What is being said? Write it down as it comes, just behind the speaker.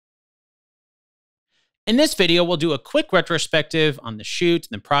In this video, we'll do a quick retrospective on the shoot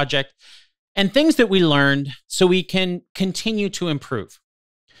and the project and things that we learned so we can continue to improve.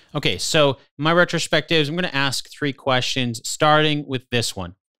 Okay, so my retrospectives, I'm going to ask 3 questions, starting with this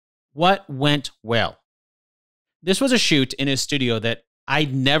one. What went well? This was a shoot in a studio that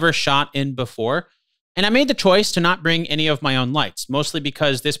I'd never shot in before, and I made the choice to not bring any of my own lights, mostly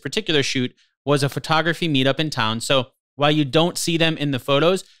because this particular shoot was a photography meetup in town. So while you don't see them in the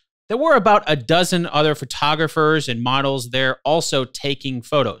photos, there were about a dozen other photographers and models there also taking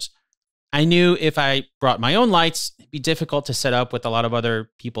photos. I knew if I brought my own lights, it'd be difficult to set up with a lot of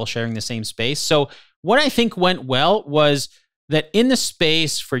other people sharing the same space. So what I think went well was that in the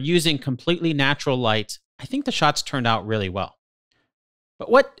space for using completely natural light, I think the shots turned out really well. But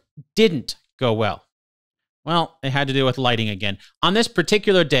what didn't go well? Well, it had to do with lighting again. On this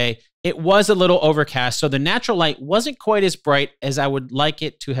particular day, it was a little overcast, so the natural light wasn't quite as bright as I would like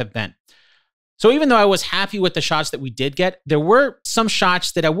it to have been. So even though I was happy with the shots that we did get, there were some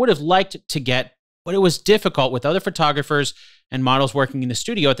shots that I would have liked to get, but it was difficult with other photographers and models working in the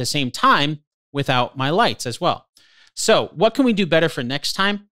studio at the same time without my lights as well. So what can we do better for next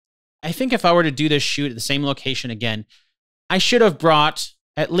time? I think if I were to do this shoot at the same location again, I should have brought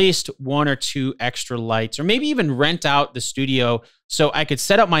at least 1 or 2 extra lights, or maybe even rent out the studio so I could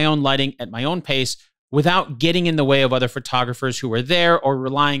set up my own lighting at my own pace without getting in the way of other photographers who were there or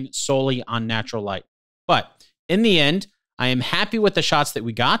relying solely on natural light. But in the end, I am happy with the shots that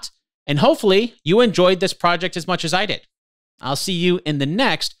we got, and hopefully you enjoyed this project as much as I did. I'll see you in the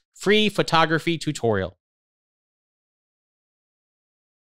next free photography tutorial.